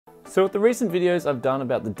So with the recent videos I've done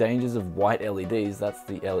about the dangers of white LEDs, that's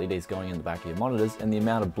the LEDs going in the back of your monitors, and the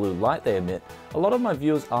amount of blue light they emit, a lot of my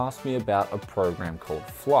viewers asked me about a program called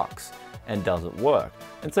FLUX, and does it work?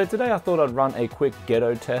 And so today I thought I'd run a quick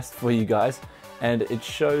Ghetto test for you guys, and it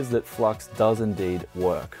shows that FLUX does indeed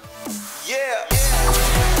work. Yeah.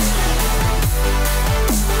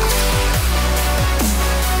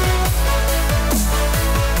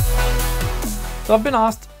 So I've been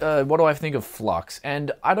asked, what do I think of FLUX?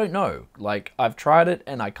 And I don't know. Like, I've tried it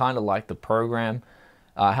and I kind of like the program.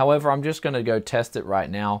 However, I'm just going to go test it right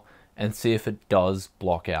now and see if it does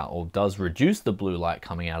block out or does reduce the blue light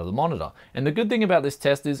coming out of the monitor. And the good thing about this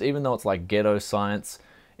test is, even though it's like Ghetto science,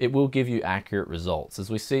 it will give you accurate results. As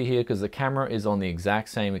we see here, because the camera is on the exact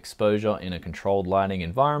same exposure in a controlled lighting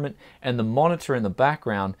environment, and the monitor in the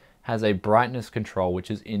background has a brightness control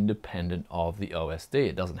which is independent of the OSD.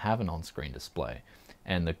 It doesn't have an on-screen display,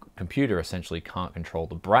 and the computer essentially can't control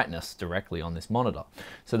the brightness directly on this monitor.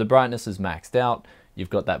 So the brightness is maxed out.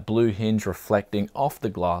 You've got that blue hinge reflecting off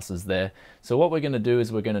the glasses there. So what we're going to do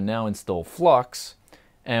is we're going to now install FLUX,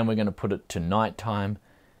 and we're going to put it to nighttime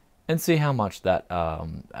and see how much that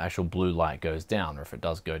actual blue light goes down, or if it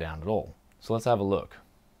does go down at all. So let's have a look.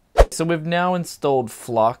 So we've now installed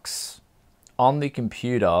FLUX on the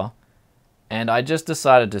computer, and I just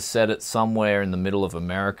decided to set it somewhere in the middle of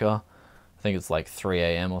America. I think it's like 3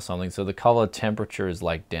 AM or something. So the color temperature is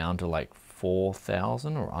like down to like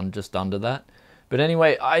 4,000 or just under that. But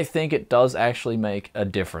anyway, I think it does actually make a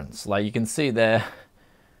difference. Like you can see there,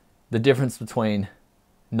 the difference between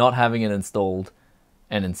not having it installed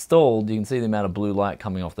and installed. You can see the amount of blue light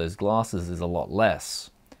coming off those glasses is a lot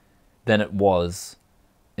less than it was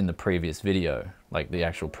in the previous video, like the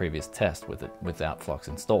actual previous test with it without FLUX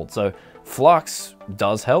installed. So FLUX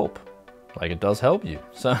does help, like it does help you.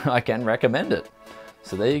 So I can recommend it.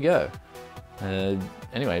 So there you go.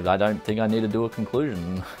 Anyway, I don't think I need to do a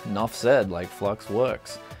conclusion. Enough said, like FLUX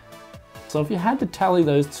works. So if you had to tally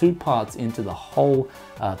those two parts into the whole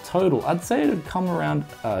total, I'd say it would come around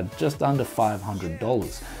just under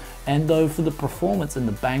 $500. And though for the performance and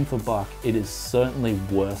the bang for buck, it is certainly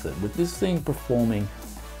worth it. With this thing performing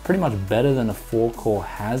pretty much better than a 4-core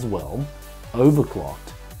Haswell,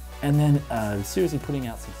 overclocked, and then seriously putting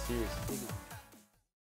out some serious figures.